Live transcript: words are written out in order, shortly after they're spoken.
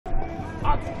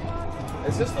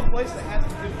Is this the place that has the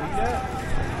good weed at?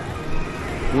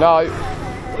 No.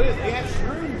 Look, they have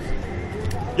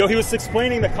shrooms. Yo, he was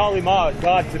explaining the Kali Ma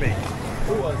god to me.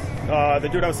 Who was? The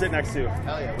dude I was sitting next to.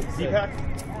 Hell yeah. What'd he say? Deepak.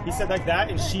 He said like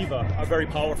that and Shiva are very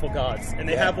powerful gods, and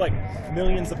they have like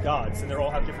millions of gods, and they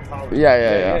all have different powers.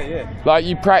 Yeah. Like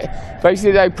you pray,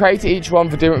 basically they pray to each one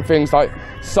for different things. Like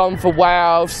some for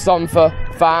wealth, some for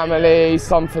family,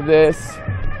 some for this.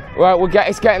 Well,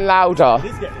 it's getting louder. It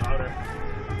is getting louder.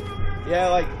 Yeah,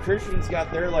 like Christians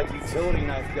got their like utility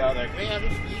knife guy. Like, man,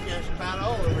 this Jesus about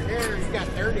all over here. He's got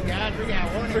 30 guys. We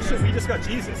got one. Christians, we just got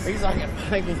Jesus. He's like a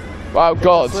fucking Well,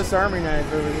 God. Swiss Army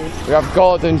knife over here. We have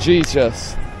God and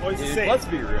Jesus. Well, Dude, let's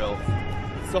be real.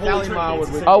 It's the Holy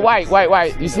Trinity. Oh wait.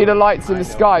 You see the lights in the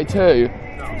sky too?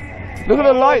 No. Look at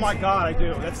the lights. Oh my God, I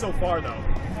do. That's so far though.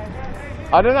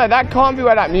 I don't know. That can't be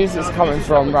where that music's coming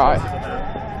from, right?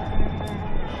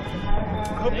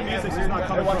 I hope the music's just not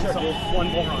coming from some one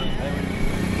moron.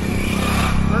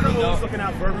 Burger was looking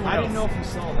out for everyone else. I didn't know if you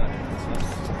saw that.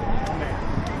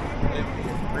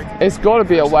 It's got to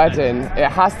be a wedding. It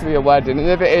has to be a wedding, and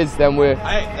if it is, then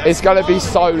it's going to be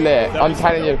so lit. I'm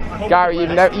telling you, Gary. You've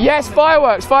never. Yes,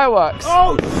 fireworks.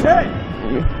 Oh shit!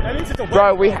 That means it's a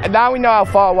Bro, now we know how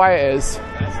far away it is.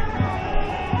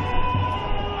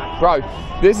 Bro,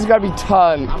 this is going to be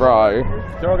turned, bro.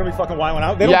 They're all gonna be fucking wilding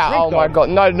out. They don't drink, oh my God,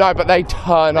 no, but they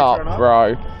turn up,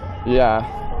 bro. Yeah.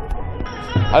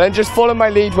 And then just follow my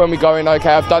lead when we go in.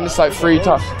 Okay, I've done this like 3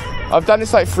 times. I've done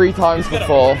this like 3 times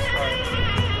before.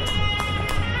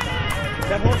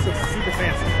 That horse looks super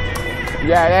fancy.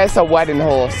 Yeah, it's a wedding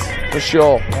horse for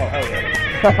sure. Oh hell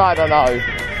yeah. I don't know.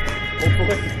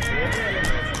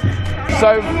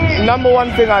 So number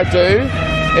one thing I do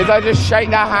is I just shake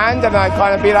their hand and I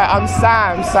kind of be like, I'm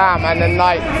Sam, and then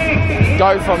like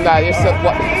go from there.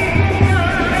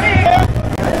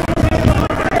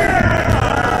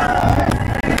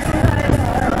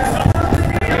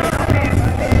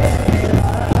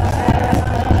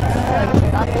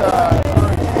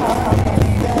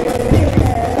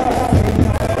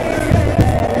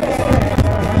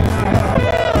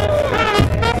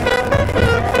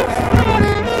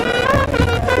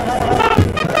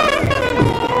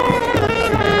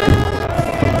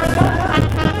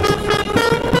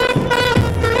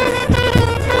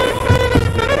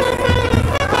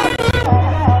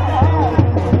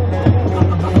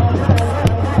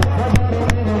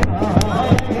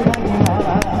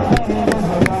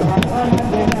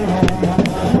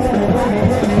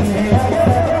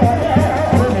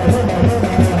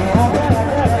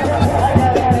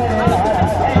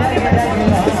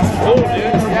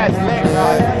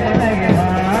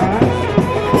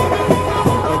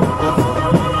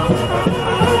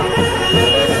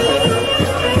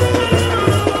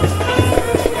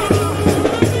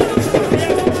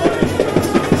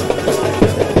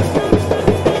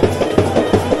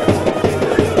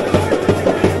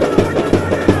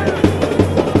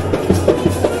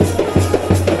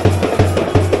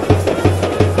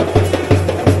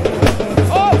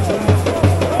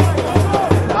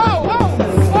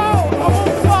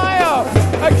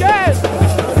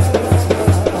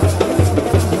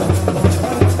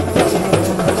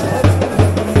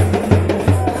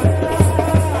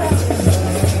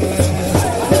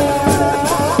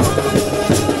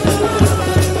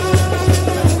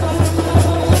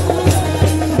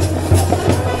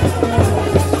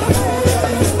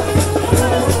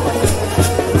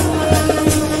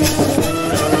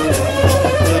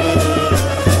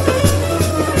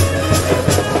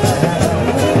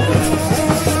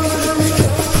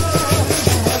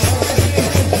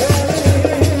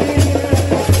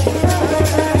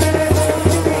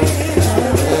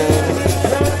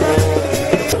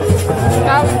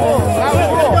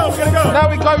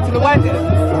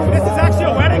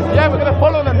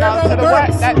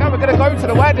 To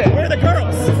the wedding. Where are the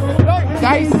girls? No,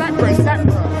 they separate.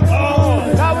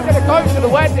 Oh. Now we're gonna go to the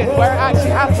wedding where it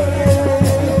actually happens.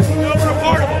 No, we're a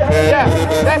part of it. Yeah,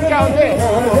 let's go on this.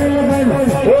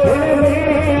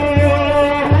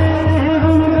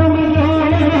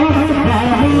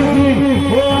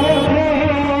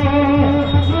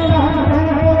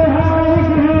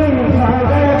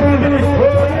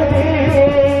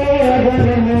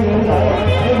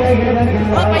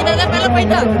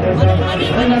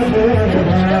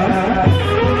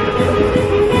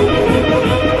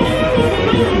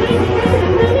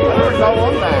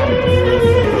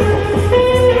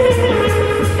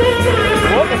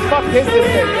 What is this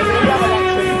thing? Does it have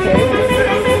electricity?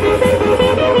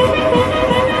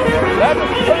 Let them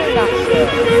put in that shit.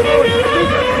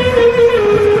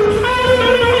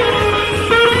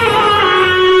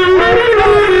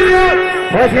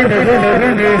 Oh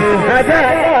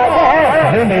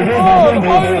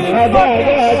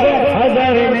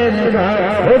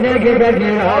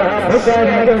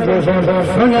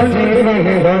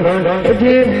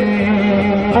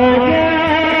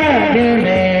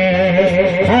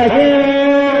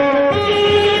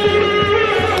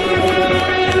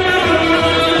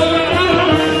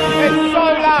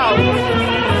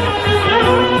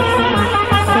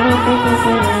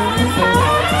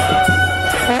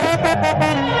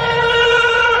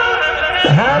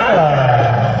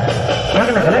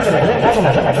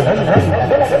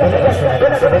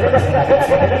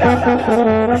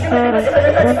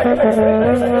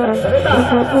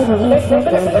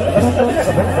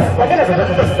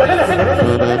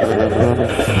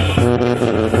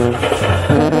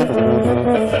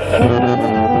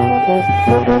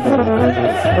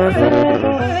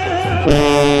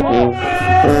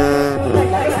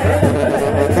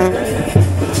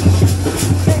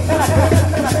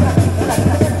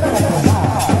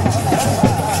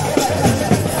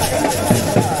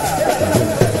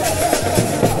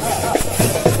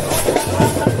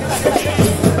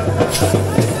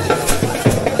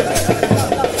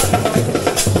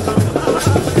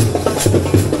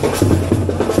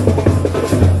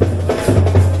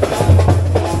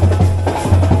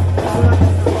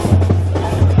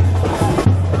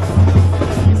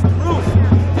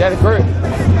Yeah, the group.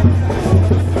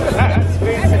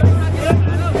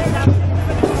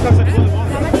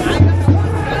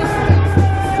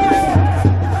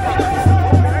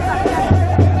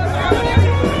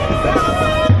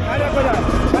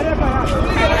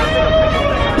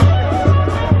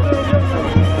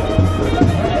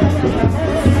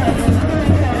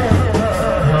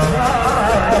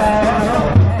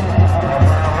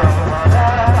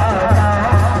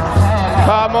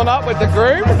 Come on up with the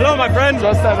group. Hello, my friend.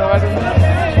 Just had already.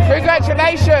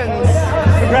 Congratulations.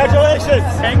 Congratulations.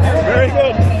 Thank you. Very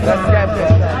good. Let's get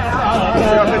this.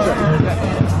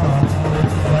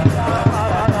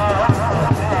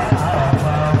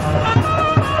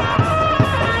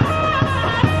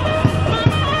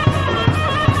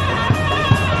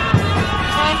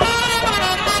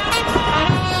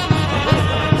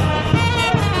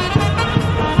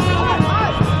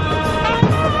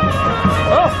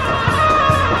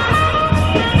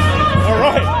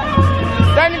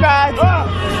 Standing by.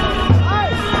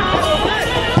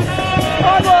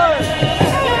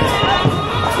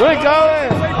 We're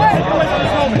going.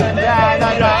 Yeah,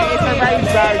 no, it's a race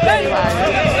road anyway.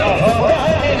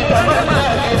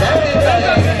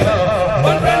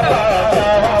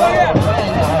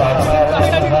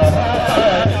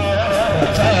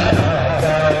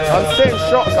 I'm sitting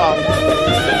shotgun.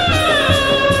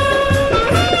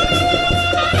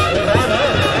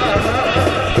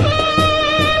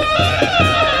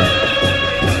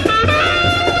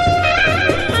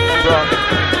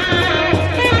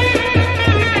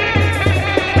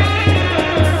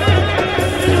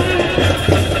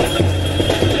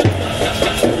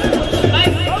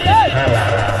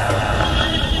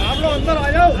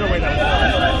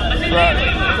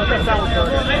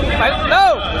 No,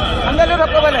 अंदर ले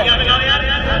रखो पहले.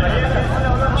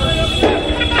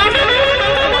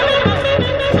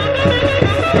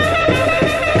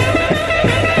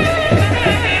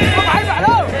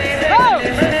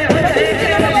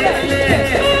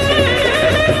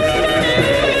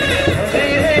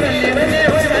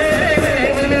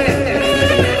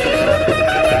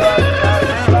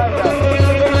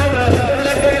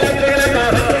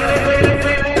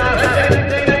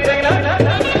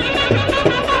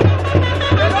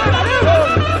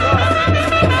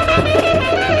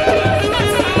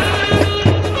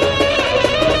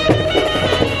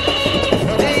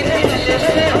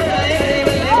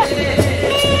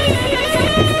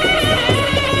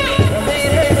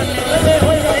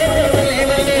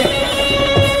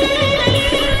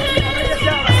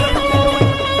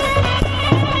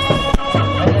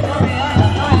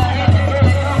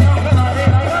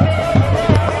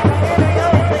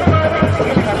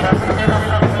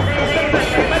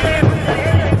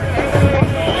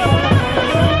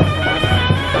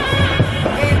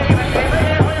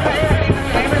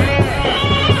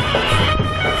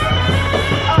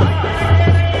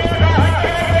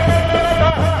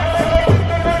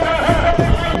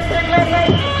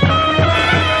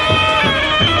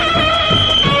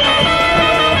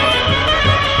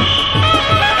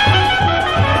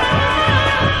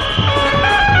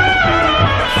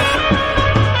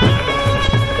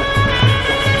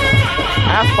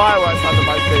 Fireworks under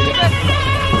my feet.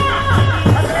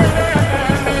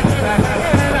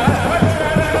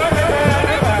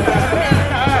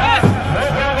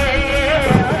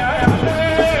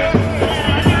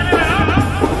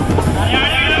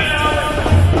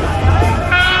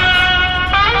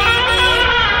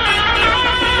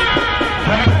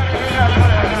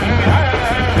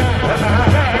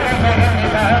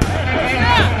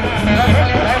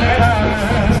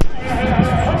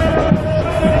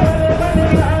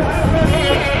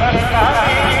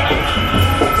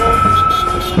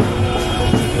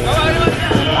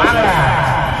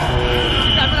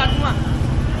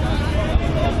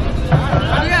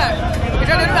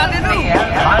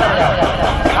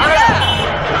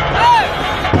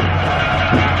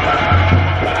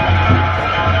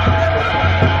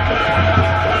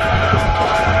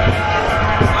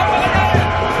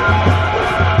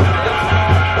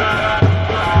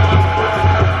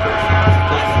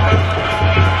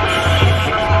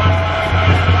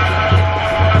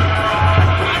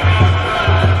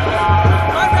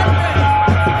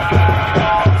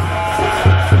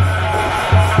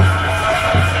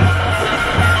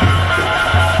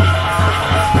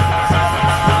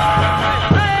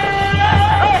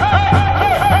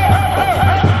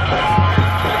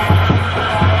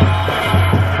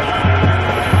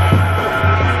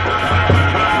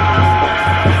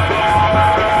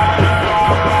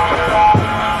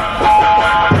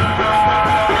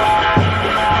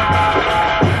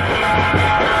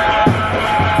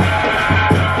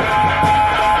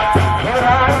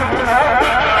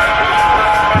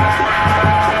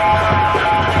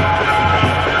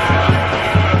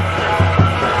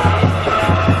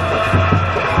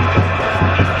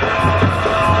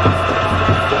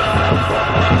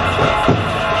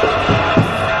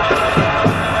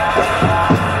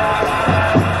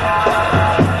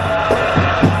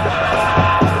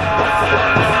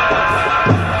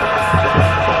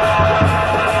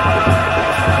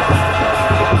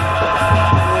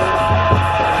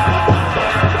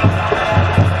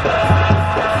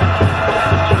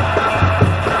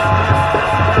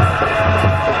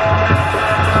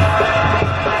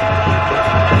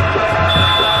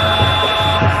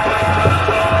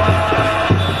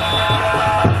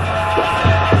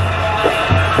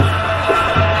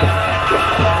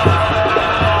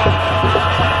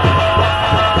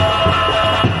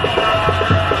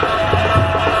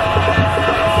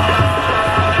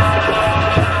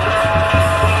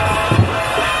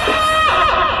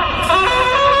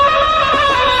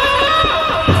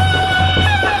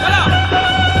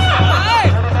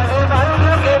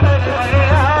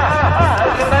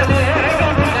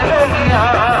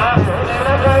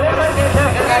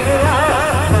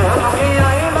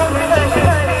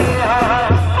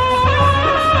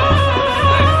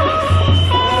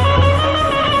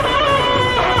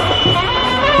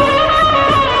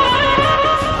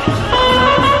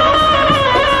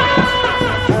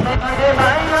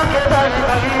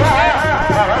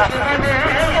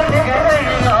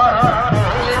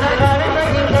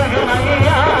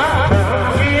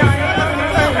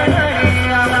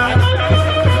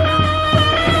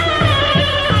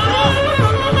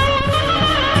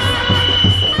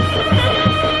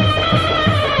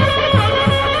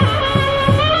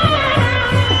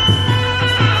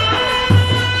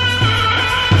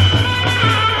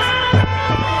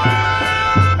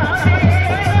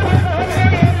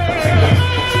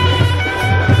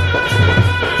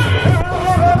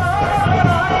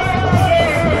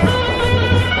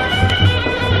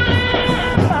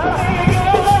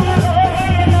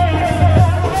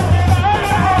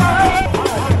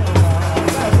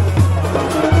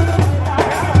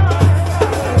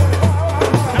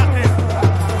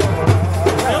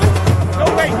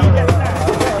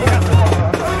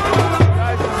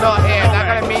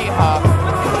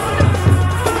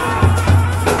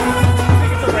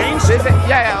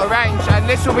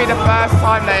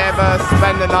 time they ever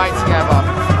spend the night together.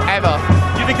 Ever.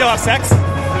 Do you think they'll have sex?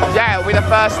 Yeah, it'll be the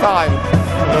first time.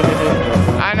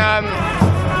 And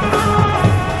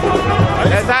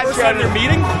there's First time they're actually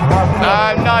meeting?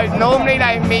 no, normally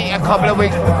they meet a couple of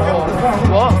weeks before.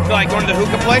 What? Like going to the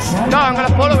hookah place? No, I'm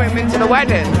gonna follow him into the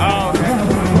wedding. Oh,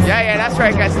 okay. Yeah, that's where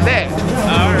it gets lit.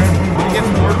 Alright. You get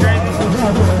some more crazy?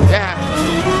 Yeah.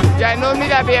 Yeah, normally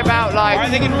that'd be about Why are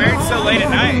like they getting married so late at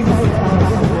night?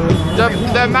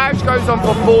 the marriage goes on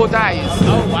for 4 days.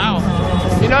 Oh, wow.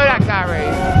 You know that, Gary?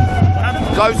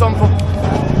 Goes on for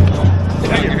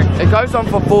it goes on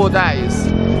for 4 days.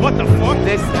 What the fuck?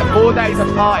 This 4 days of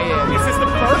partying. Is this the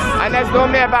first? And there's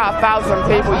normally about 1,000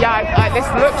 people. Yeah, this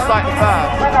looks like the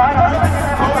first.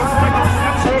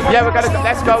 Yeah,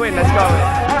 let's go in. I'm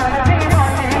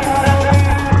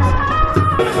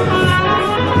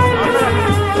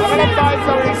gonna find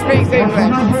someone who speaks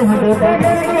English.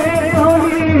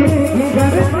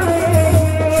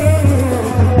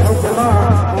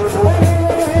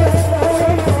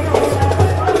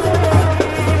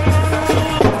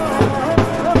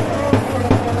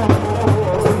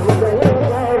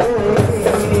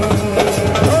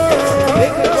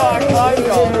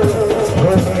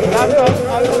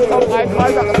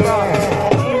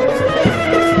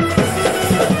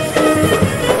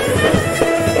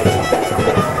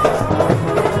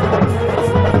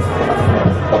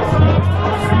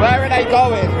 Where are they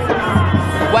going?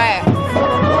 Where?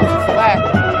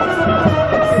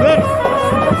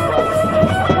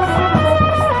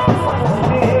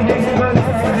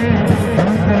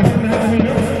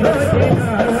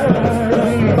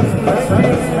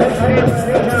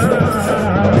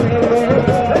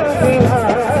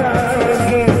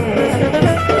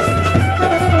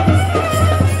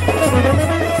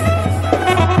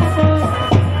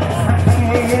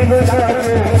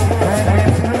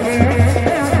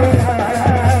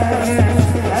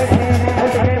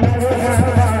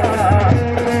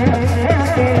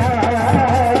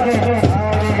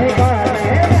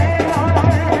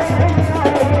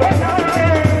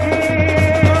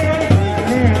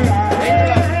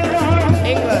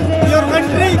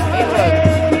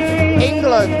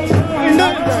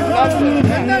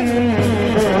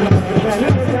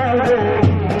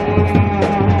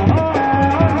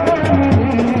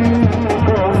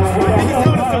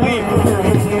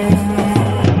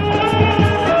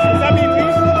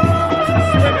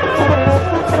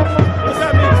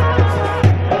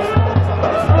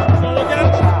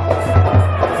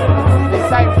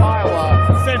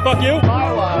 Fuck you?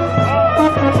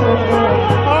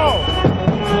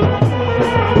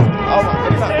 Oh my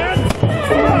goodness.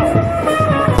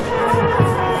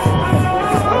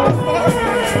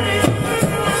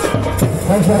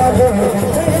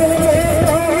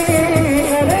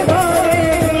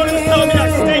 Tell me I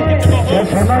stink and to go home.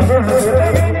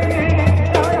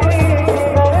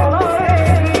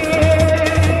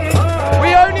 We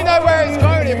only know where it's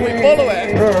going if we follow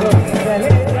it.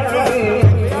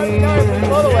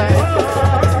 Follow it.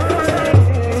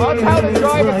 I'll tell the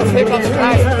driver to pick up the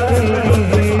plate.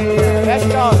 Let's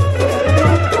go.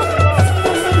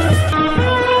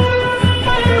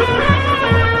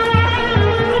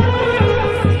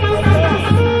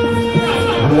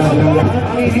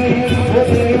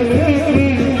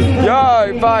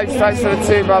 Yo, Vibes, thanks for the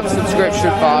 2 month subscription,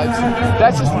 Vibes.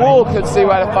 Let's just walk and see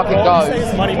where the fuck it All he goes.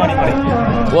 says money, money, money.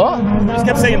 What? He just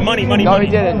kept saying money, money, No, money.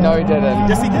 he didn't. No, he didn't.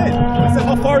 Yes, he did. I said,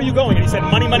 how far are you going? And he said,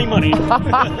 money, money, money.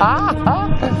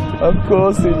 Of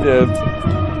course he did.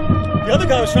 The other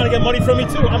guy was trying to get money from me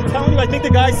too. I'm telling you, I think the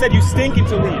guy said you stink and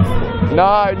to leave.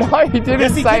 No, he didn't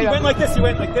Yes, he say did. He that. went like this. He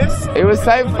went like this. He was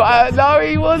saying no,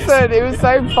 he wasn't. He was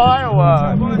saying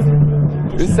firework.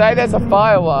 He was saying there's a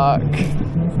firework. Hey,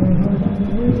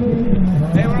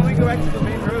 why don't we go back to the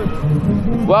main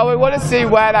road? Well, we want to see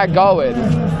where they're going.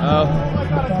 Oh.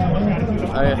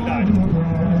 I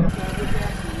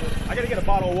gotta get a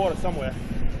bottle of water somewhere.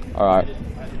 All right.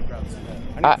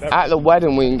 At the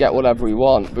wedding, we can get whatever we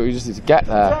want, but we just need to get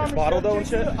there. Bottle though and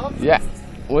shit. Yeah,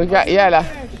 we get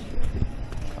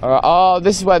All right. Oh,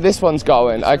 this is where this one's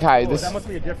going. Okay. Oh, that must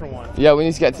be a different one. Yeah, we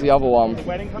need to get to the other one. The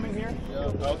wedding coming here?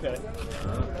 Yeah. Okay.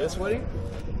 This wedding?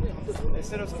 They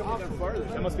said it was coming down farther.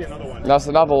 That must be another one. That's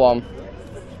another one.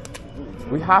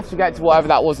 We have to get to whatever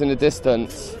that was in the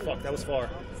distance. Fuck, that was far.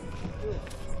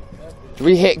 Do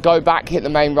we go back, hit the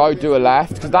main road, do a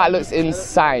left? Because that looks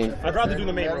insane. I'd rather do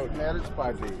the main road. Marriage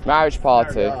party. Marriage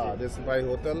party. This is my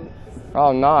hotel.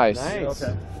 Oh, nice.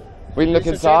 Okay. We can look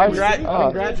inside. Congra- Oh.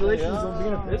 Congratulations on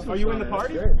being a. Are you in the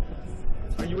party? Are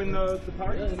you in the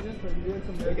party?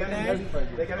 They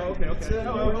got an okay,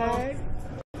 okay.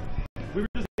 We were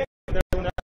just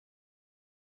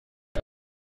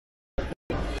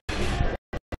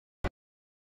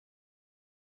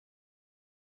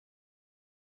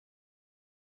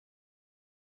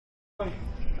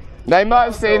They might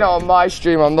have seen it on my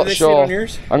stream, I'm not they see it sure. on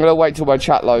yours? I'm gonna wait till my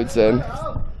chat loads in.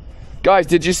 Guys,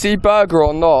 did you see Burger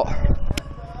or not?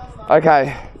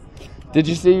 Okay. Did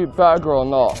you see Burger or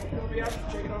not?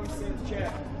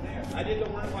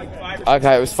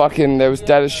 Okay, it was fucking, there was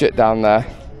dead as shit down there.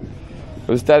 It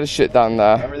was dead as shit down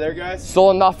there. Over there, guys?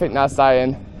 Saw nothing, they're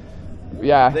saying.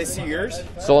 Yeah. They see yours?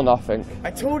 Saw nothing. I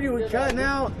told you we cut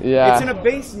now. Yeah. It's in a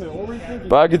basement. What were you thinking?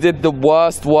 Burger did the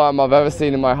worst worm I've ever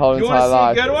seen in my whole You entire want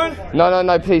life. to see a good one?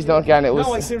 No, please, not again. It was.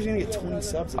 No, I said I was going to get 20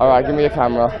 subs. Alright, give me a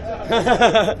camera.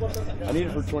 I need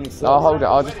it for 20 subs. I'll hold it,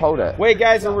 I'll just hold it. Wait,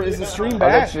 guys, is the stream I'll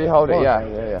back? literally hold it,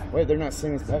 yeah. Wait, they're not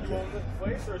seeing us back yet.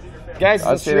 Guys, is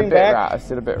I the see the stream bit back? right, I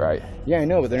see the bit right. Yeah, I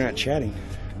know, but they're not chatting.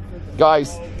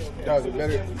 Guys,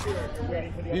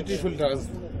 Beautiful does.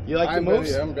 You like the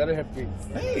moves? I'm very happy.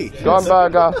 Hey. go on,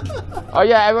 Burger. Oh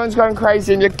yeah, everyone's going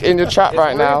crazy in your chat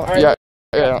right now. Alright.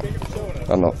 Yeah.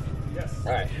 I'm not.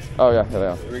 Alright. Oh yeah, here they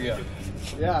are. Here we go.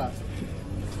 Yeah.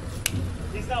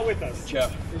 He's not with us.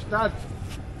 It's not.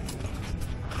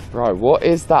 Bro, what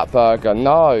is that, Burger?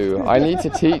 No, I need to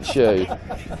teach you.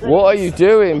 What are you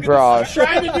doing, bro?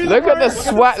 Look at the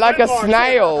sweat like a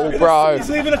snail, bro. He's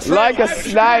leaving a trail. Like a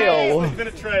snail. He's leaving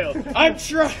a trail. I'm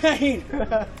trying!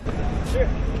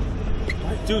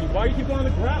 Dude, why do you keep going on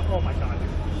the ground? Oh my god.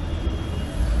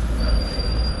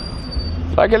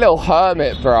 Like a little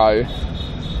hermit, bro.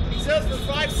 He says for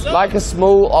 5 subs. Like a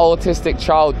small autistic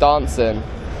child dancing.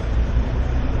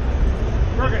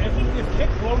 Burger, if Kick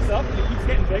blows up and it keeps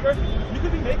getting bigger, you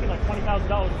could be making like $20,000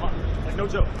 a month. Like, no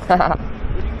joke. What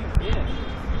do you mean, win?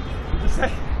 You just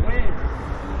say, win.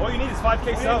 All you need is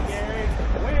 5K subs.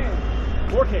 Win.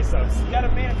 4K subs. You gotta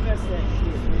manifest that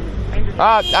shit.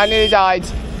 Ah, I nearly died.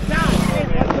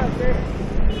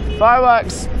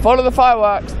 Fireworks. Follow the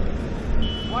fireworks.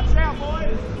 Watch out,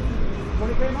 boys.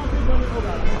 20K month,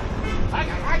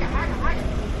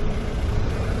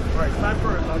 Alright, it's time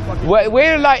for fucking...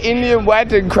 We're like Indian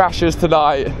wedding crashers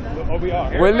tonight. Oh, we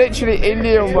are. We're literally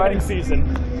Indian wedding wedding. season.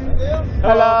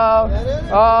 Hello.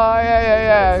 Oh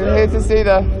yeah. I'm here to see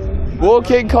the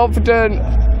walking confident.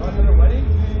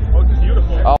 Oh, it's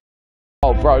beautiful.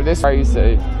 Oh, bro, this is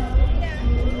crazy.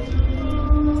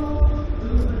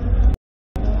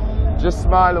 Just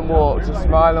smile and walk. Just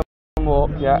smile and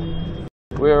walk. Yeah.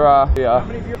 We're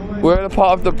We're in a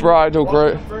part of the bridal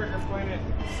group.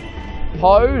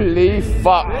 Holy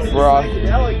fuck, bro.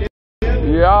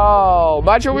 Yo,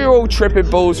 imagine we were all tripping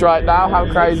balls right now. How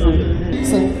crazy.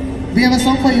 So, we have a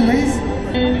song for you guys.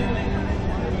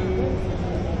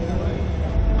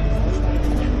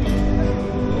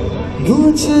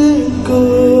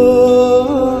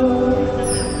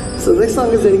 So this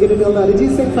song is dedicated to all the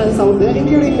Arijit Singh fans out there,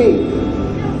 including me.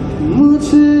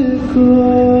 मुझको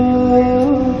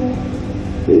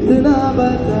इतना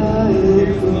बताए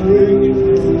कोई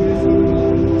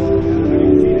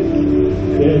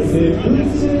कैसे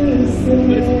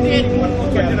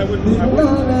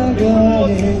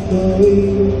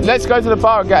Let's go to the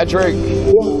bar and get a drink.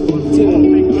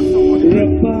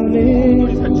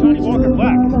 Johnny Walker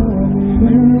Black.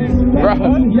 Bro.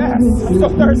 Yes, I'm so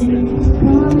thirsty.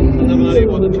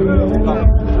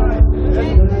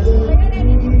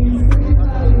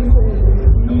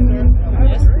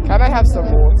 Can I have some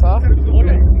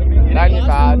water? Not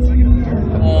bad.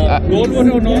 Cold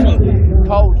water or normal?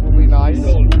 Cold would be nice.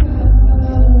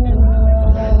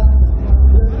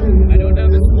 I don't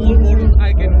have a small bottle. I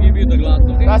can give you the glass.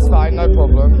 Okay? That's fine, no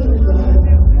problem.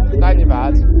 Not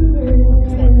bad.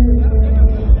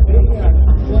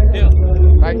 Yeah.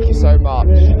 Thank you so much.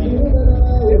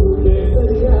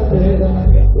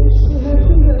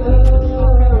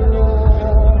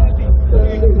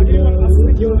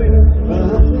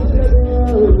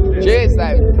 Cheers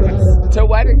then. To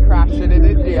wedding crashing in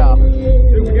India.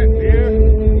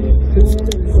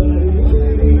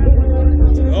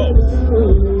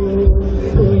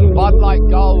 Bud like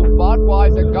gold.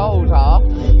 Budweiser gold, huh?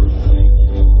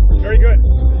 Very good.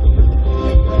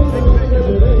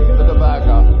 For the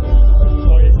burger.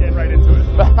 Oh, he's getting right into it.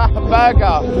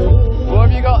 Burger. What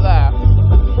have you got there?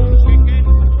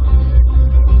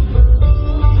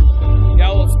 Got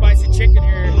a little spicy chicken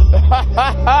here.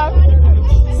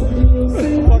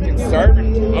 I'm fucking starving.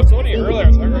 I was telling you earlier, I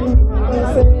was hungry.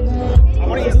 I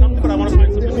want to eat something, but I want to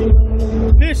find something to eat.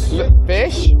 Fish.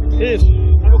 Fish? Fish.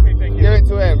 I'm okay, thank you. Give it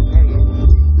to him.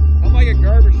 I'm like a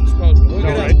garbage disposal. Look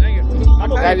at that. Thank you.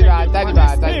 I'm okay. Daddy bad, daddy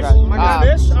bad, daddy bad.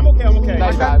 Fish? I'm okay, I'm okay.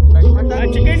 Daddy bad.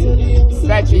 Chicken?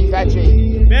 Veggie.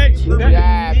 Veg?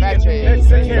 Yeah, veggie.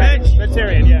 Veg?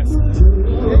 Vegetarian, yes.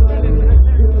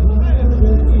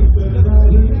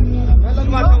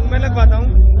 मैं लेके आता हूँ।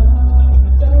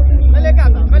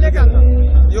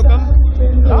 You come?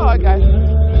 Oh,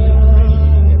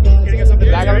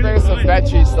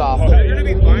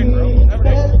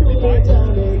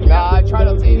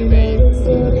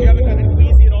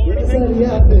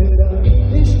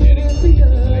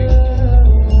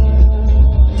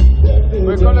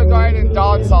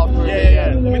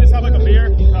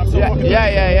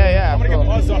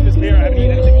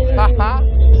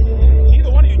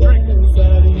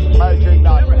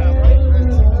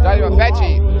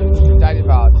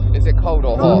 cold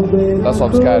or hot? That's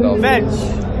what I'm scared of. Veg.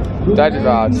 Daddy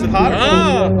Raj. Hot?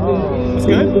 It's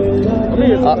good?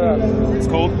 It's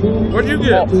cold. What'd you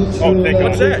get? Oh, thank God.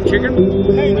 What's that? Chicken?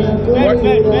 What?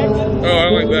 Veg. Oh, I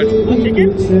like veg. Chicken?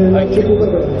 I like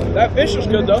chicken. That fish is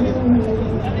good though.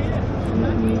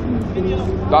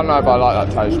 Don't know if I like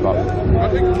that taste, but I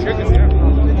think the chicken, yeah.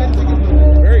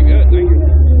 Very good, thank you.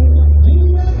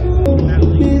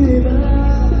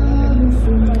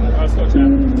 Let's go,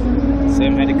 Chad.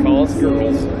 Sam had to call us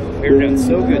girls. We were doing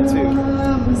so good too.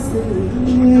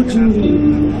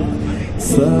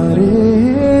 Sam.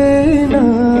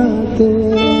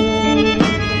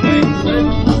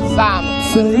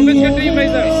 From which country you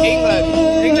guys are? England.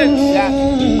 England?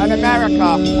 Yeah. And America.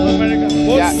 America.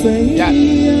 Yeah. Yeah.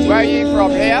 Where are you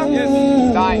from? Here? Yes.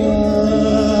 Nice.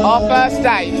 Our first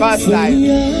day. First day.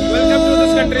 Welcome to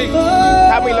this country.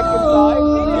 Can we look inside?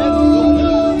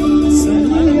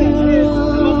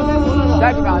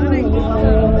 Daddy Raj.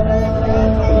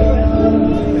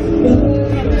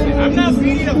 I'm not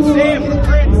feeding them Sam for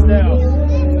Prince now.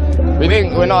 We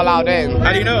think we're not allowed in.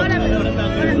 How do you know?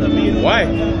 Why?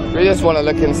 We just want to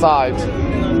look inside.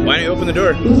 Why don't you open the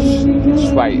door?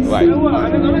 Just wait.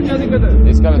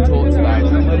 It's gonna talk today.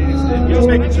 Just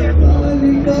making sure.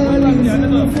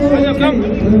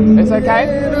 It's okay?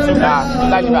 Nah,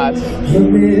 Daddy Raj.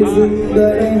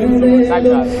 Daddy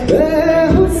Raj.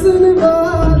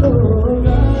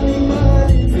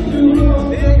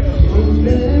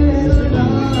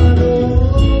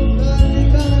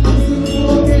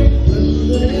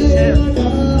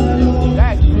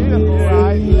 That's beautiful,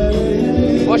 right?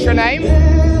 What's your name?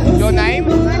 Your name?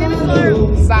 My name is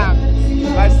Carl. Sam.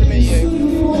 Nice to meet you.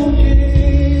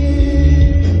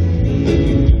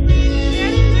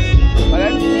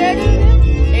 Pardon?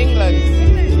 England.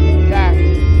 Yeah.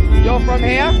 You're from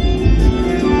here?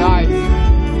 Nice.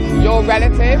 Your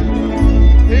relative?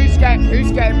 Who's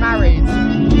getting married?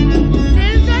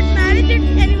 They got married at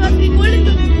anniversary, golden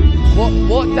jubilee.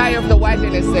 What day of the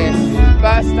wedding is this?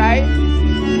 First day?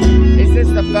 Is this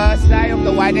the first day of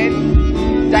the wedding?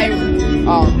 Day.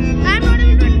 Oh. I'm not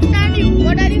able to understand you.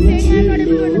 What are you saying? I'm not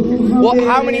able to understand. What?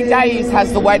 How many days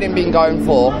has the wedding been going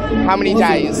for? How many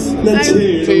days? 2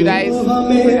 days? 3 days?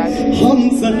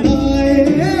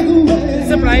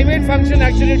 It's a private function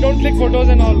actually, don't click photos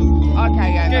and all.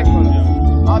 Okay, yeah, no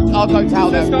problem. I'll go tell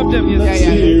them. Stop them, yes.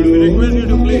 Yeah. Request you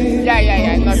to please. Yeah,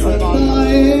 no problem.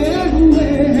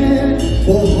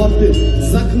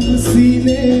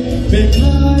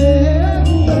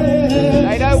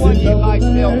 They don't want you like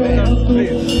filming. No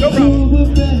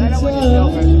problem. They don't want you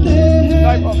filming.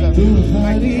 No problem. Thank you so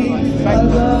much.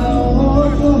 Thank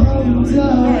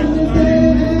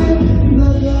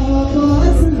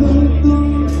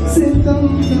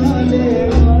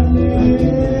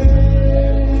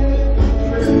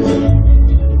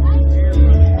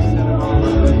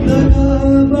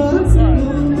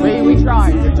We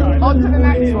tried. On to the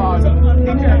next one. To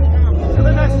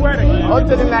the next wedding. On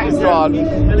to the next one.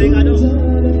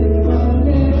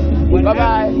 Bye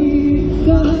bye.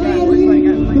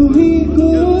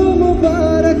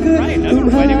 Right, another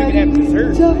wedding we can have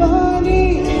dessert.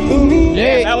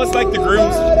 Yeah. That was like the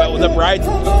groom's, the bride's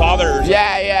father.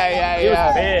 Yeah. He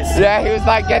was pissed. Yeah, he was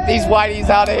like, get these whiteys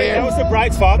out of That here. was the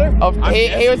bride's father?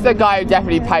 He was the guy who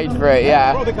definitely paid for it,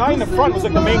 yeah. Bro, the guy in the front was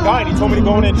like the main guy, and he told me to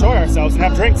go in and enjoy ourselves and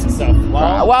have drinks and stuff.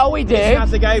 Well, we did. Not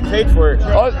the guy who paid for it.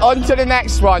 On to the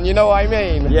next one, you know what I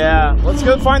mean? Yeah. Let's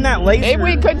go find that laser. If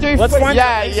we could do, Let's find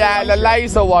that laser. the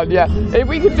laser one, yeah. If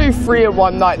we could do 3 in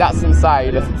one night, that's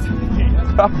insane.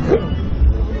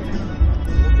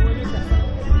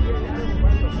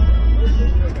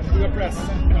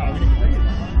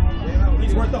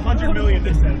 He's worth 100 million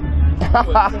this then. The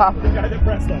guy that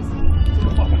pressed us.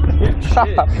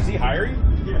 Shit. Is he hiring?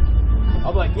 Yeah.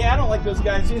 I'll be like, yeah, I don't like those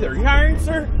guys either. Are you hiring,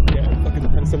 sir? Yeah, fucking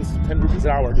 10 rupees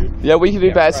an hour, dude. Yeah, we can do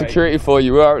better right. security for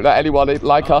you. We won't let anyone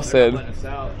like us in. Letting us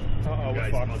out. Uh-oh, we're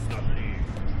fucked.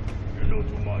 You know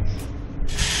too much.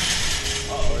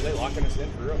 Uh-oh, are they locking us in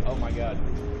for real? Oh my god.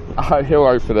 He'll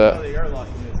open Oh, it. they are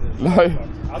locking us in. No.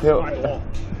 I'll just find the wall.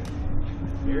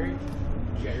 Gary,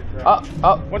 you got your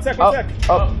crowd. One sec. Oh, you got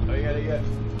it.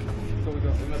 Go. We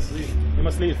must leave. You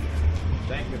must leave.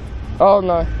 Thank you. Oh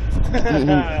no.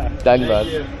 Thank Denver.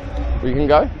 you. We can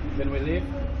go? Can we leave?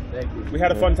 Thank you. We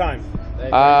had a fun time.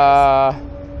 Thank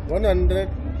 100.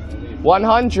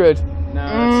 100.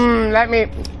 No, Let me.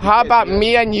 How about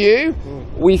me and you?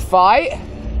 We fight,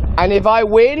 and if I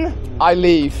win, I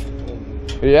leave.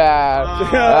 Yeah.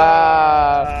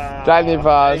 Danny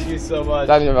Vaz. Thank you so much.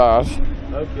 Danny Vaz.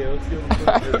 Okay, let's go.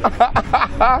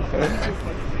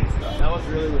 That was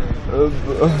really weird.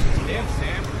 Damn,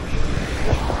 Sam.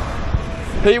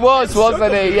 He was,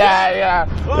 wasn't he? Yeah.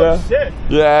 Oh shit.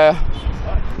 Yeah.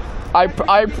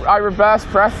 I reverse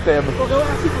pressed him. Well, don't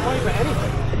ask you for money for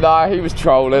anything. Nah, he was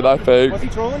trolling, I think. Was he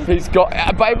trolling? He's got,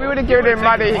 but if we would have given him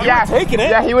money, yeah. Taking it?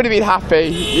 Yeah, he would have been happy.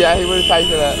 Yeah, he would have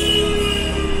taken it.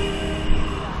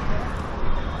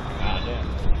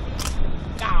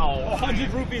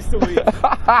 100 rupees to eat. Oh,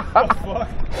 fuck.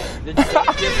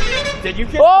 Did you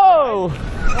kiss Whoa! the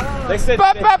bride? They said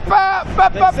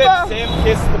Sam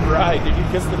kissed the bride. Did you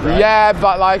kiss the bride? Yeah,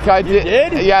 but like I did.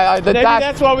 did? Yeah, the Maybe dad.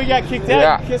 that's why we got kicked out. You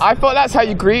Yeah, kissed- I thought that's how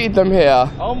you greeted them here.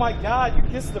 Oh my God, you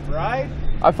kissed the bride?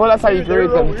 I thought that's how you Dude, they're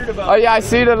greeted real them. weird about Oh yeah, I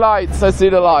see the lights. I see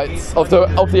the lights of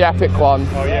the epic one.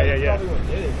 Oh, yeah. Probably what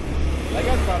did it. That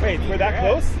guy's probably- Wait, we're that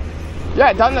close? Yeah,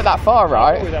 it doesn't look that far, Oh, we're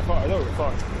right? that far. I thought we were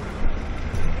far.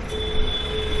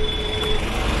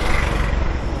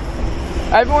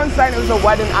 Everyone's saying it was a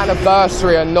wedding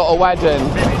anniversary and not a wedding.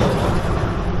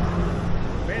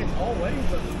 Man, it's all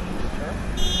weddings.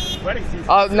 Wedding season.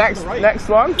 Oh, next Right. next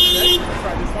one. Okay, let's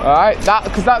try this one. All right,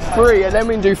 because that's 3, and then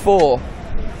we can do 4.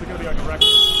 It's gonna be like a record.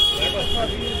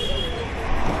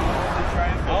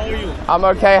 How are you? I'm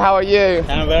okay. How are you?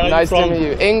 And where are Nice you to from? meet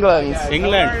you. England.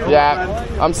 England. Yeah,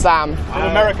 I'm Sam. From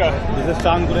America. This is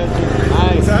Sean Qureshi.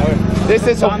 This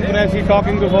is Sean a, Qureshi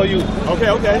talking to you.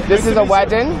 Okay. this is a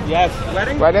wedding. Yes.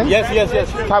 Wedding? Wedding. Yes.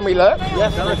 Can we look?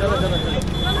 Yes.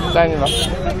 Then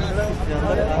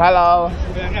hello. Hi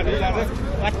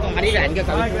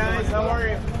guys, how are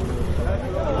you?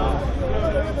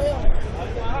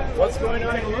 What's going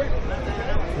on here?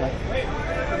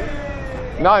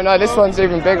 No, this one's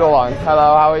even bigger one.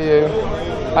 Hello, how are you?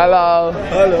 Hello.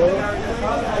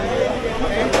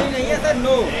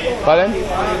 Pardon?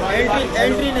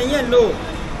 Entry नहीं है no.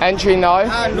 Entry no.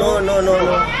 No.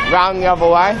 Round the other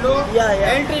way.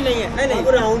 Entry नहीं है. नहीं.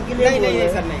 Round के लिए नहीं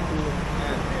sir नहीं.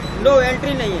 No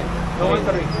entry नहीं है. No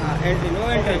entry. No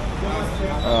entry.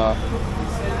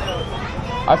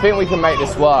 I think we can make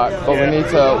this work, but we need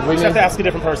to. We just have to need. ask a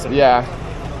different person. Yeah.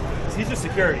 He's just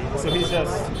security, so he's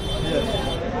just.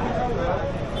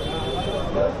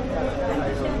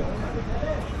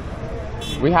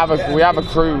 We have a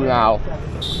crew now.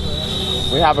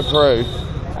 We have a crew.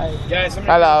 Guys,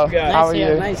 Hello. How are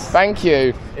you? nice. Thank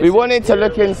you. We wanted to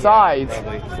look inside.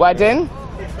 Wedding?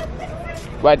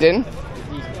 Wedding?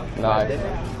 No.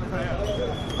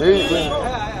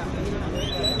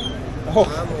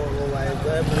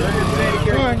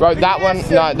 Bro, that one.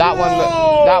 No, that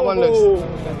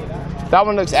one. That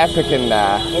one looks epic in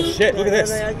there. Oh shit! Look at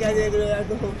this.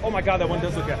 Oh my god, that one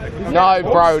does look epic. No,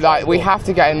 bro. Like we have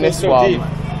to get in this one.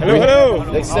 Hello.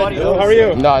 They said, hello. How are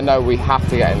you? No, we have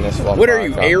to get in this one. What are you,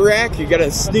 Barker. Iraq? You gotta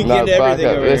sneak No, into everything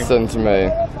Barker, over here. listen to me.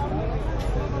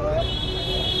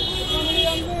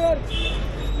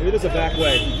 Maybe there's a back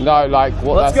way. No, like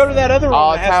what? Let's go to that other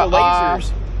one that has the tell-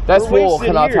 lasers. let's We're walk wasting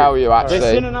and I'll here. tell you actually.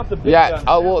 They're sending out the big Yeah, gun.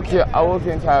 I'll walk you. I'll walk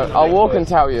and tell. I'll walk and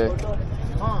tell you.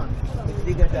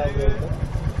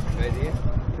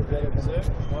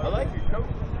 I like your coat.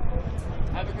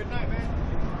 Have a good night, man.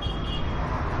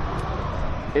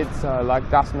 It's like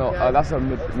that's not. That's a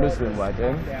Muslim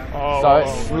wedding. Oh. So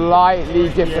it's slightly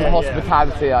different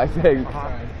hospitality, I think. How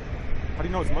do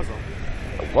you know it's Muslim?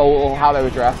 Well, how they were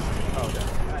dressed.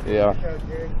 Yeah.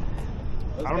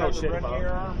 I don't know shit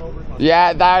about.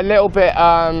 Yeah, they're a little bit.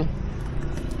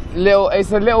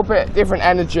 It's a little bit different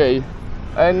energy,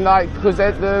 and like because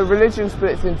the religion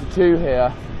splits into 2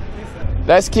 here.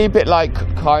 Let's keep it like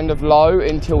kind of low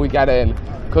until we get in,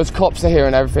 because cops are here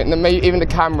and everything. And even the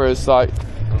cameras, like,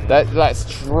 let's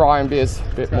try and be a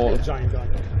bit more. Giant gun.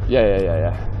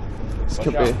 Yeah. This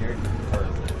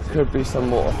could be some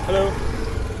more. Hello.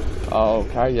 Oh,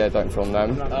 okay. Yeah, don't film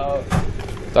them.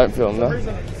 Don't film them.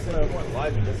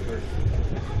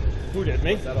 Who did?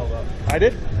 Me? I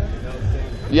did?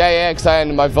 Yeah, because I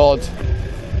ended my VOD.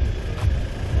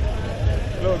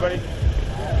 Hello, everybody.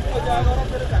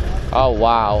 Oh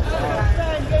wow.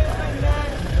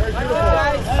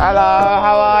 Hello,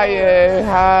 how are you?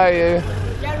 How are you?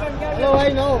 Hello, I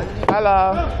know.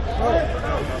 Hello.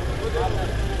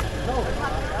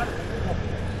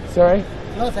 Sorry?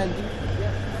 No, thank you.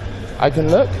 I can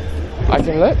look?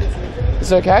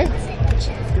 It's okay?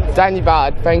 Danny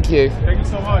Bad, thank you. Thank you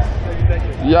so much.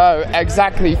 Thank you. Yo,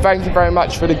 exactly. Thank you very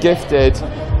much for the gifted.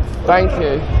 Thank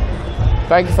you.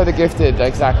 Thank you for the gifted,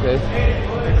 exactly.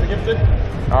 Thanks for gifted.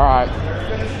 Alright.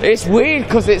 It's weird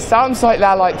because it sounds like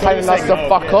they're like telling us to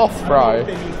fuck off, bro.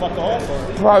 They mean fuck off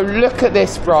or? Bro, look at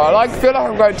this, bro. I feel like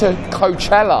I'm going to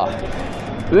Coachella.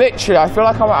 Literally, I feel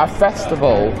like I'm at a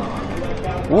festival.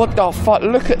 What the fuck?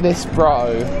 Look at this,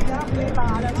 bro.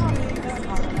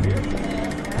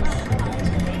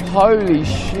 Holy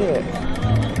shit.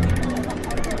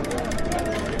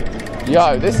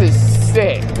 Yo, this is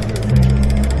sick.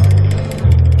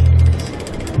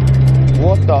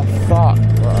 What the fuck,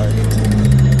 bro?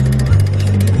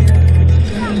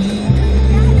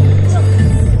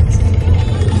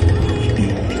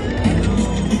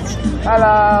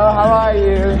 Hello, how are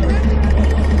you?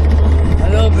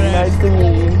 Hello, bro. Nice to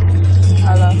meet you.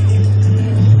 Hello.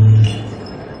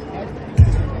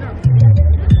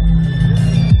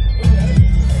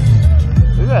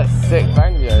 This is a sick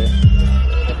venue.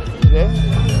 This?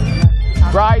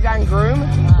 Bride and groom?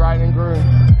 Bride and groom.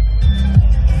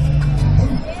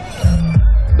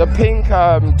 The pink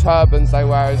turbans they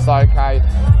wear is like a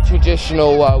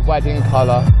traditional wedding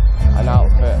colour and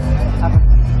outfit.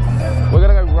 We're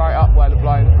gonna go right up where the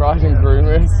blind bride and groom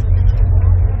is.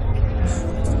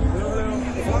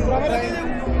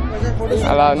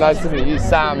 Hello, nice to meet you,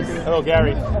 Sam. Hello,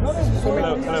 Gary. Hello,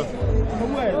 hello.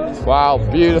 Wow,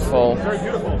 beautiful. Very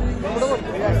beautiful.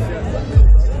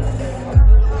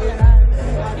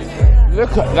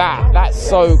 Look at that, that's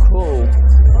so cool.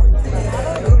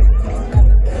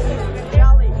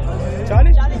 Charlie?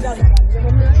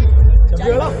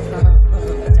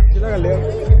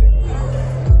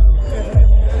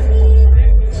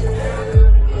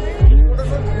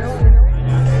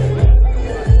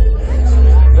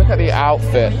 Look at the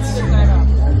outfits.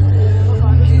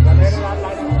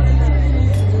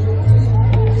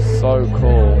 So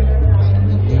cool.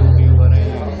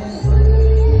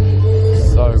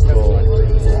 So cool.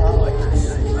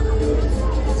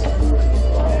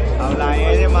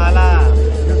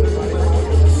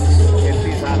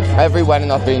 Every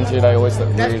wedding I've been to, they always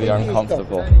look really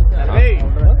uncomfortable. Hey.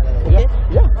 Yeah.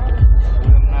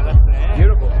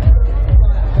 Beautiful.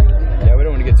 Yeah, we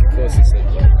don't want to get too close to it.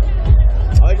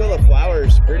 I like all the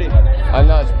flowers, pretty. I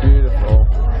know, it's beautiful.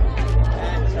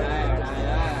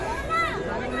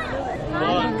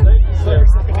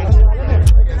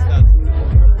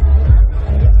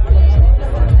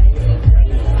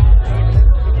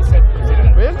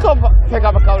 We can pick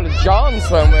up a couple of Johns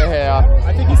when we're here.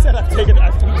 I think he said I've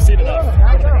seen enough. I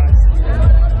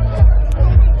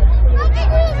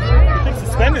think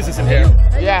suspenders is in here.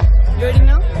 Yeah. You ready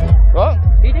now? What?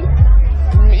 Eating?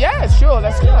 Yeah, sure,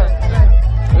 let's go.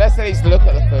 Let's at least look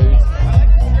at the food.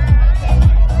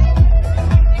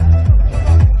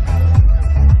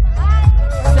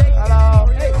 Hello.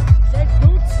 Take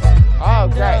fruits. Oh,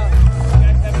 great.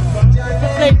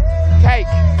 Plate. Cake.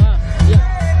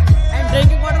 Yeah. And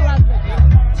drinking water last.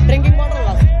 Drinking water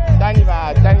last. Danny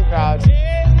Bad.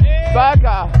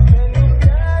 Burger.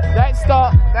 Let's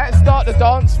start the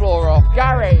dance floor off.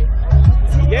 Gary,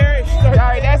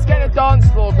 let's get the dance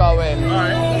floor going.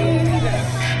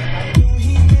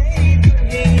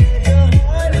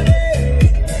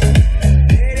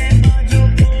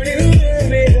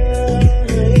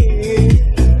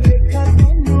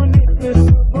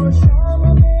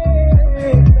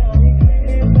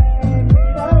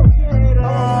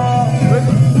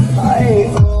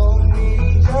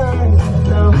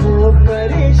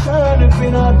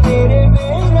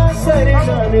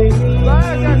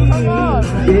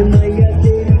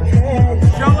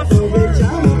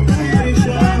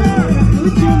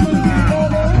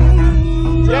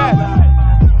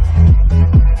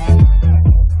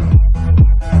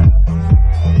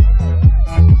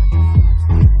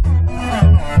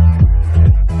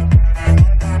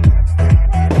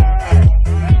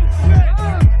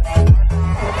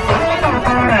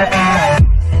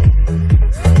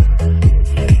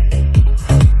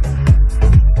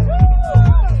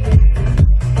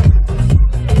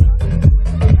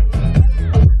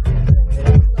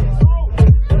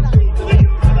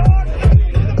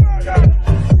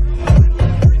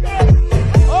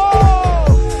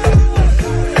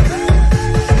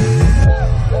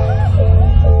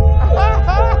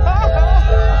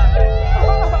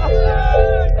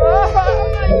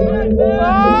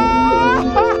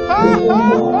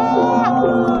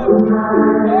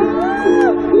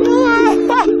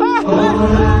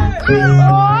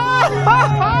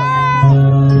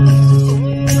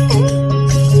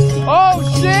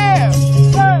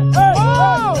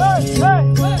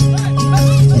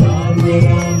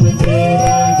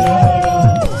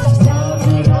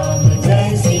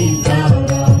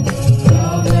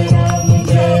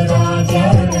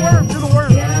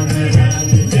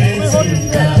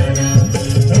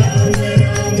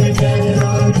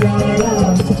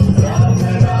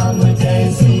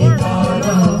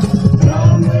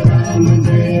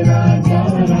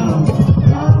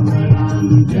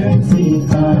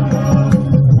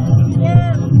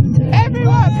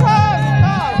 Everyone, come!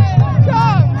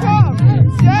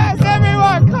 Yes, everyone!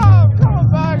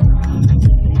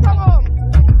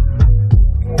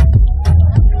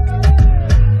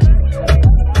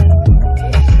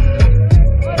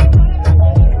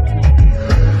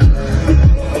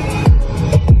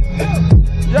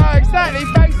 Exactly,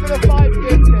 thanks for the 5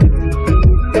 gifted.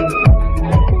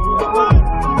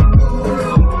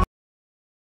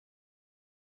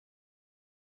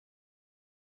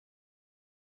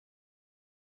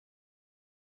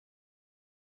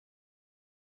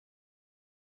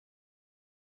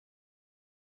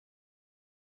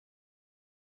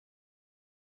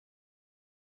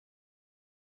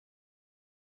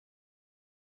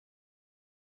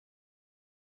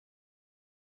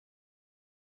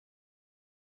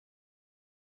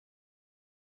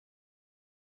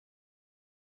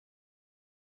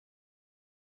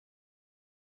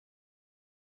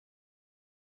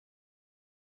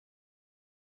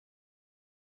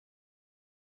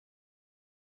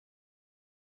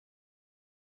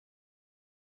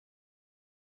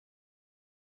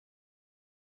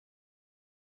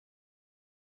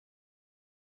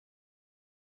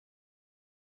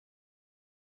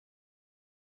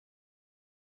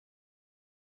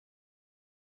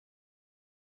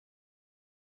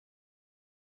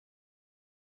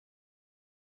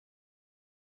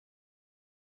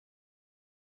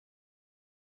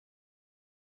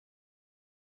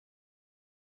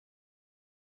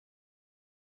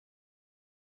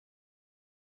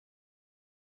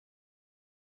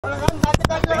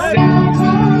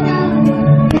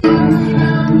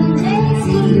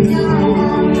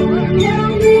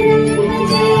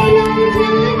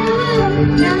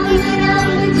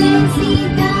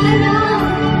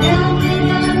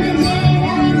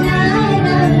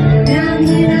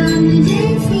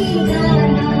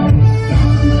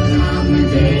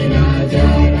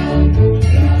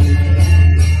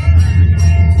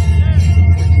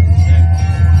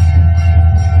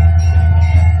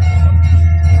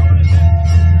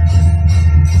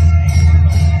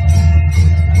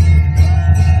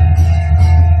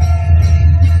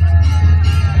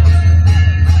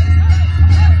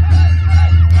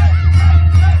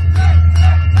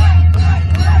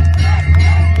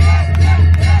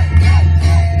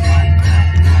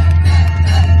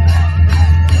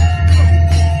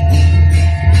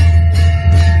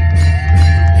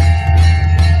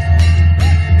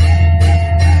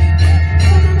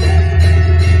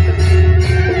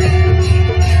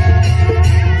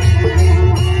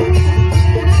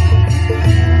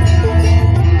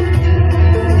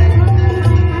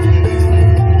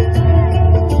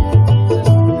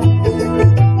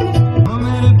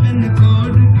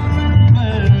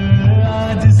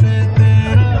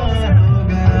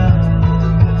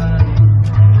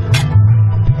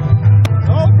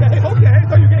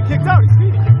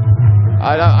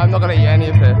 I'm not gonna eat any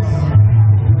of this.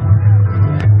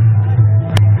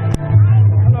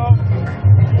 Hello.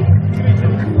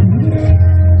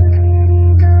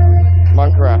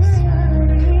 Moncaress.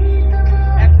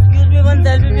 Excuse me, one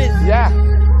selfie please. Yeah.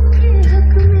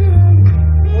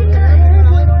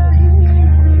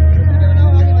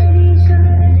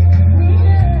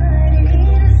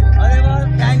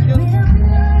 Thank you.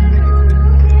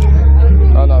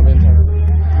 Oh no, I'm in trouble.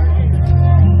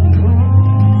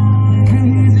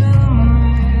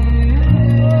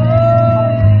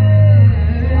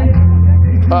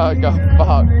 Oh god,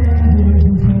 fuck.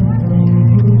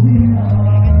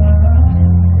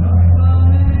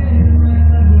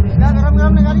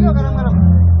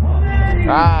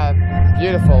 Ah,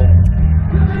 beautiful.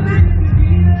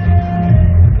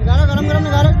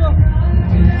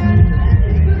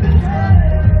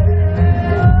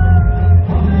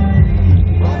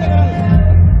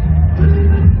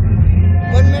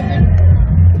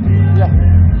 Yeah.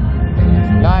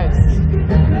 Nice.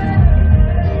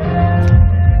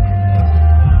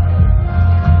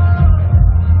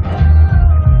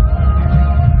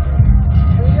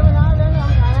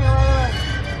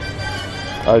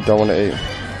 I don't want to eat.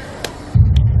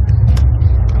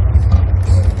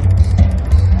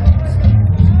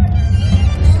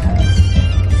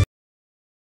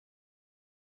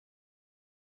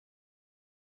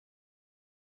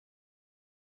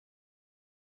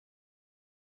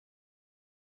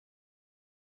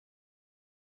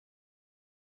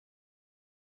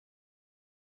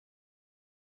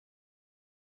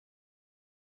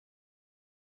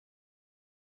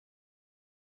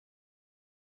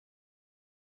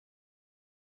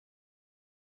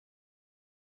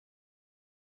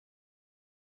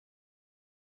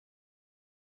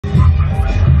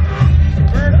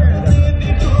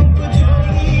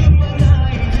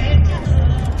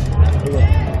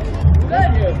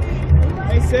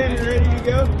 Hey Sam, you ready to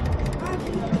go?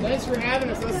 Thanks for having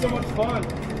us. That's so much fun.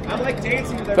 I like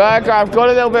dancing with everybody. Burger, I've got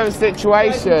a little bit of a You guys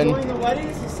situation. enjoying the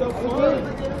weddings? It's so fun.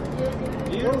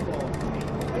 Beautiful.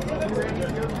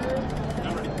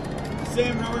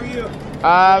 Sam, how are you?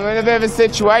 I'm in a bit of a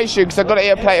situation because I've got to eat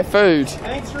a plate of food.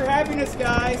 Thanks for having us,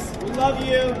 guys. We love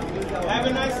you. Have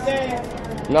a nice day.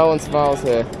 No one smiles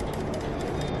here.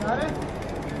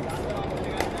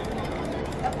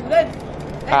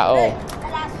 At all.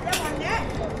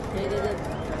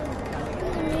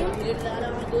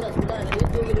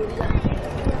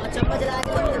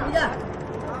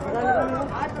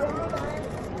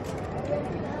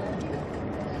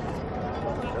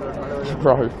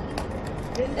 Bro.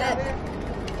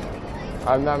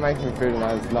 I'm not making food and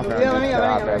there's nothing I can do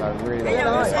out there and I really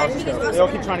don't want They all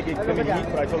keep trying to get me to eat,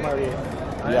 but I told them I already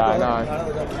ate. Yeah, I know.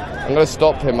 I'm going to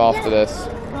stop him after this.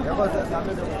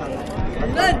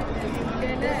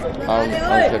 I'm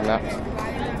kidnapped.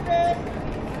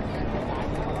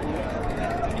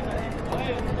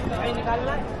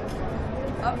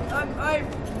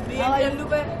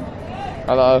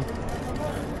 Hello.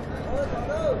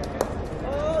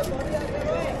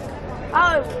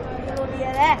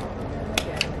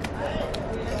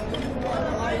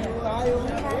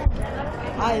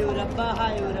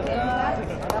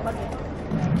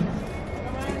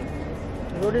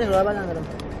 रोटी थोड़ा बना गरम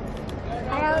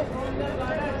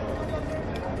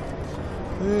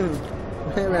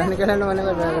मैंने कहा ना मैंने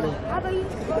बना गरम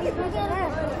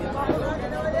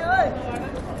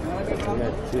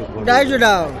diet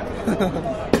down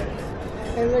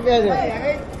ऐसे कैसे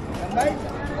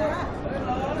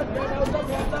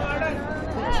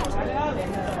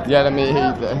Yeah, let me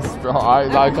eat this, bro.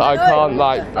 I can't,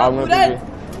 like, I'm gonna be...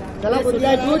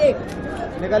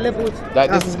 Like,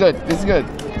 this is good, this is good.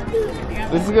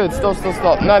 This is good,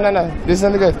 stop. No, this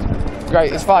isn't good.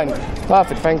 Great, it's fine.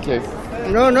 Perfect, thank you.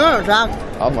 No, stop.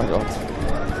 Oh my god.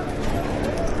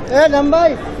 Hey,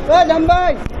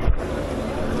 Dambai!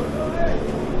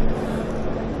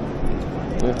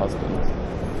 New husband.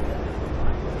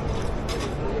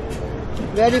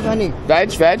 Very funny.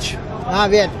 Veg? Veg.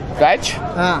 Veg?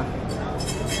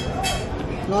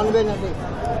 Non-veg nothing.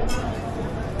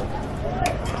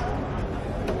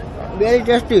 Very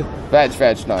tasty. Veg,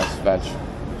 nice, veg.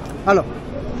 Hello.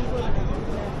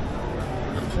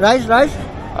 Rice? Sure.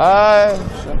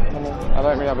 I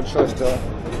don't really have a choice, do I?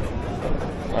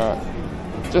 Alright.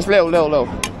 Just little.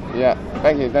 Yeah,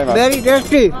 thank you, very much. Very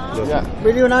tasty. Yeah.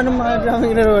 Video na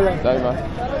Very much.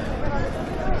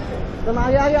 Oh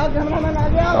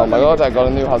my god, I got a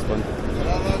new husband.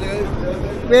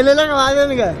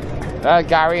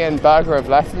 Gary and Burger have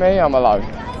left me, I'm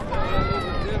alone.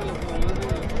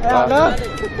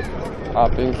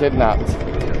 I've been kidnapped.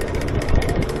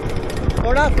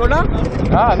 Soda?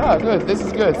 No, good, this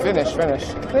is good, finish. Finish?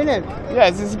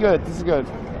 Yes, this is good.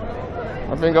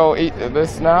 I think I'll eat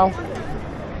this now.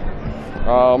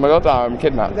 Oh my god, I'm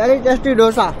kidnapped. Very tasty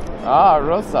dosa.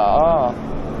 Rosa,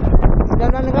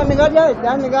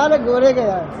 निकाल गोरे के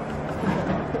यार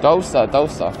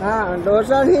Dosa. हाँ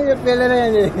डोसा नहीं जो पेले रहे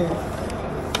हैं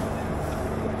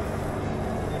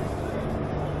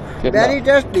very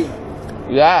tasty.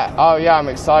 Yeah, oh yeah, I'm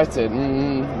excited.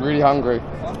 Really hungry.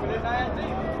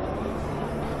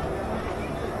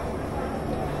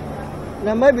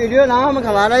 लंबा video ना हम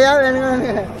खवा रहे यार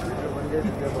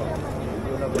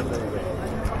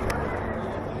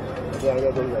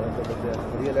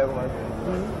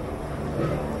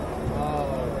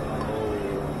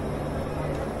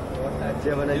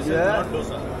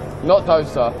Not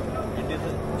dosa. It is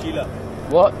chila.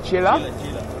 What? Chila?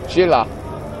 Chila.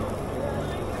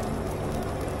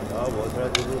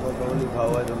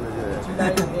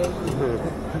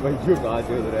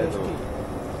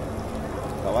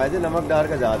 नमक डाल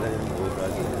का ज्यादा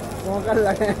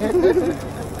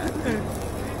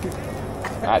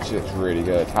Actually, it's really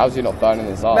good. How's he not burning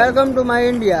his arm? Welcome to my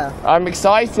India. I'm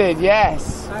excited,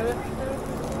 yes.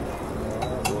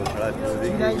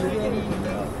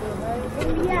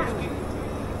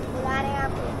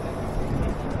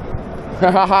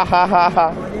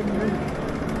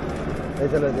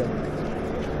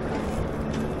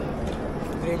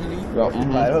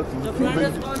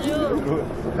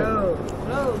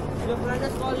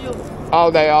 Oh,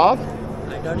 they are?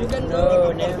 You can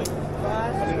go.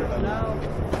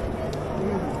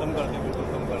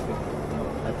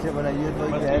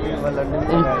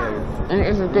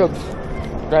 This is good.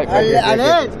 Great.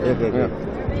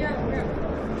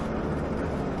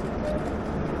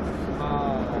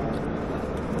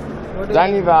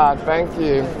 Dhanyavad, thank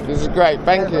you. This is great,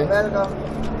 thank you.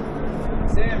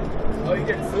 Sam, oh, you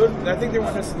getting food? I think they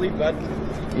want us to leave, bud.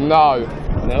 No.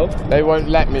 No? They won't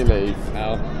let me leave.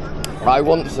 No. I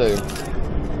want to.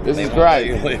 This is great.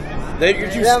 You're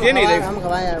too skinny. He's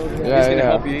gonna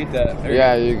help you eat that.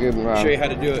 Yeah, you're good, man. Show you how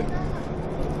to do it.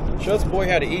 Show this boy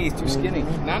how to eat. He's too skinny.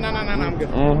 No, I'm good.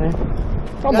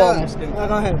 Come on.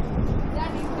 Go ahead.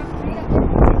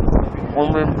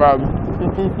 I'm in bed.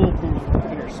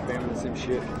 You're spamming some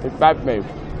shit. He fed me.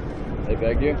 They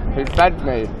beg you? He fed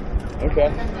me.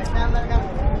 Okay.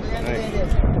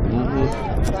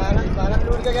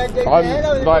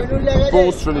 I'm like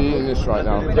forcefully eating this right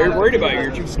now. They're worried about you.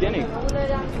 You're too skinny.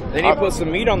 They need to put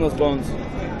some meat on those bones.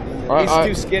 He's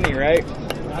too skinny, right?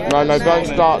 No, don't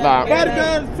start that.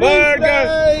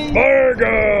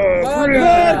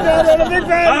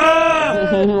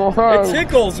 It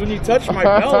tickles when you touch my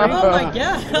belly.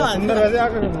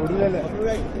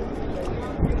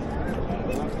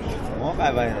 Oh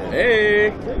my god. Hey,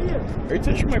 are you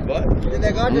touching my butt?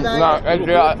 No,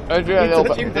 Adria a little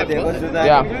bit.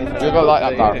 Yeah, you're gonna like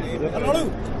that part.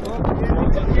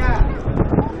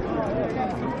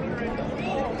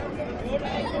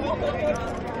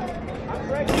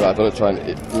 So I thought I'd try and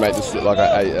make this look like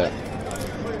I ate it.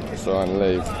 So I'm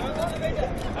leave.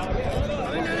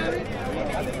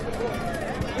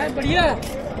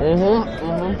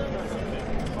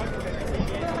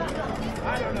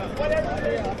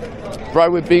 Bro,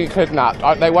 we're being kidnapped.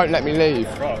 They won't let me leave.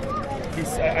 Bro, I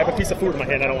have a piece of food in my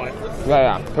hand. I don't want it.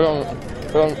 Yeah. Put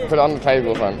it on the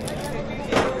table, fam.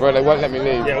 Bro, they won't let me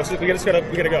leave. Yeah, we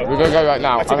gotta go. We're gonna go right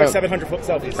now. I took like 700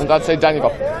 selfies. And Dad say Danny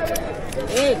go.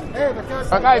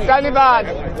 Okay, Danny bad.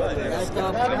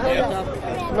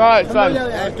 Right, son.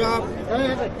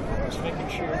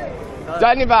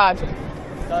 Danny bad.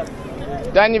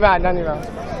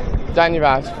 Danny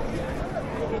bad.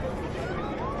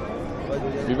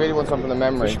 You really want something to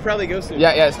memory? We should probably go soon.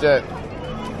 Yeah, let's do it.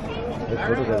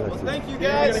 Thank you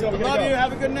guys. Love you.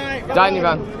 Have a good night. Danny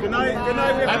van. Good night.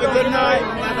 Have a good night.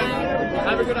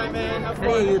 Have a good night, man. Have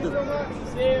fun.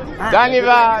 Danny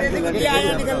van.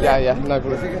 Yeah, no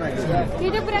problem.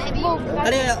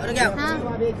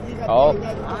 Oh,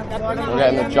 we're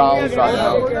getting the Johns right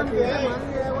now.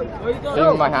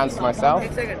 Giving my hands to myself.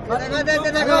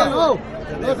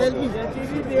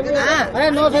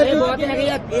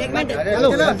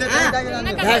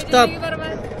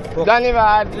 Danny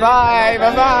bad. Bye.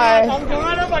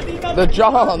 The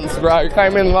Johns, bro,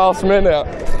 came in last minute.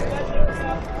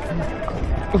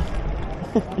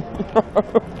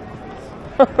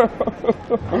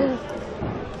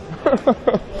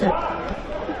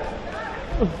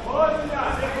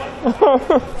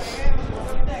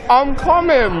 I'm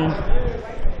coming.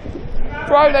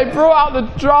 Bro, they brought out the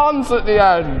Johns at the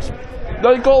end.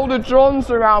 They got all the Johns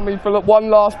around me for one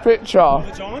last picture.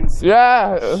 The Johns?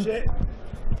 Yeah. Shit.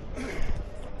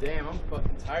 Damn, I'm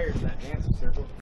fucking tired of that dance circle.